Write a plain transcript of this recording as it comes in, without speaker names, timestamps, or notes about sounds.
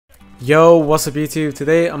Yo, what's up YouTube?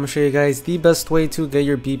 Today I'm gonna show you guys the best way to get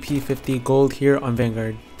your BP50 gold here on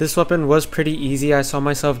Vanguard. This weapon was pretty easy. I saw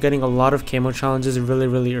myself getting a lot of camo challenges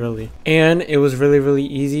really early, and it was really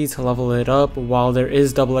easy to level it up while there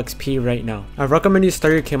is double XP right now. I recommend you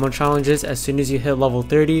start your camo challenges as soon as you hit level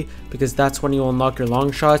 30 because that's when you unlock your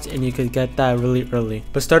long shots and you could get that really early.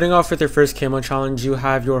 But starting off with your first camo challenge, you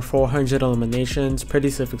have your 400 eliminations, pretty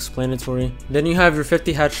self-explanatory. Then you have your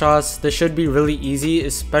 50 headshots. This should be really easy,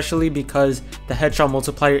 especially because the headshot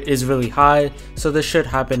multiplier is really high, so this should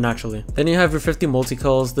happen naturally. Then you have your 50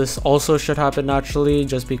 multi-kills. This also should happen naturally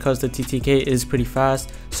just because the TTK is pretty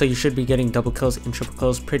fast, so you should be getting double kills and triple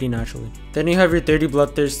kills pretty naturally. Then you have your 30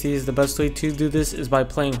 bloodthirsties. The best way to do this is by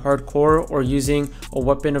playing hardcore or using a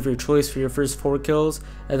weapon of your choice for your first 4 kills,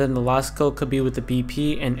 and then the last kill could be with the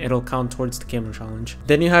BP and it'll count towards the camo challenge.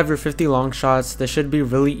 Then you have your 50 long shots. This should be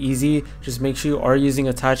really easy. Just make sure you are using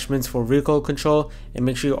attachments for recoil control and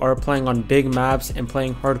make sure you are playing on big maps and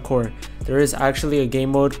playing hardcore. There is actually a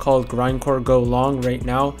game mode called Grindcore Go Long right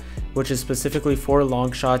now, which is specifically for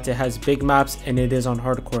long shots. It has big maps and it is on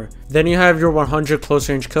hardcore. Then you have your 100 close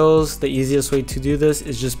range kills. The easiest way to do this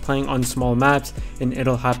is just playing on small maps and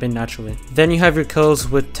it'll happen naturally. Then you have your kills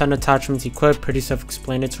with 10 attachments equipped, pretty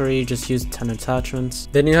self-explanatory, just use 10 attachments.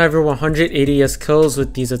 Then you have your 100 ADS kills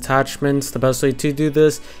with these attachments. The best way to do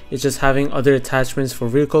this is just having other attachments for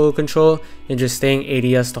recoil control and just staying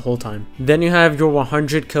ADS the whole time. Then you have your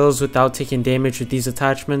 100 kills without taking damage with these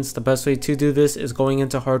attachments. The best way to do this is going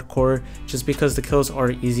into hardcore just because the kills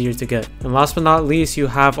are easier to get. And last but not least, you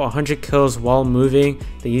have 100 kills while moving.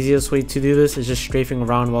 The easiest way to do this is just strafing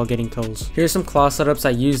around while getting kills. Here's some class setups I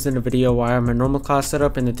used in the video where I have my normal class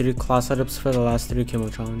setup and the 3 class setups for the last 3 camo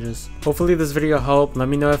challenges. Hopefully this video helped. Let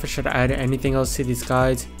me know if I should add anything else to these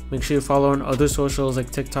guides. Make sure you follow on other socials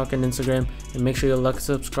like TikTok and Instagram, and make sure you like and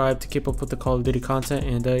subscribe to keep up with the Call of Duty content.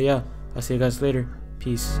 And yeah, I'll see you guys later.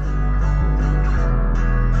 Peace.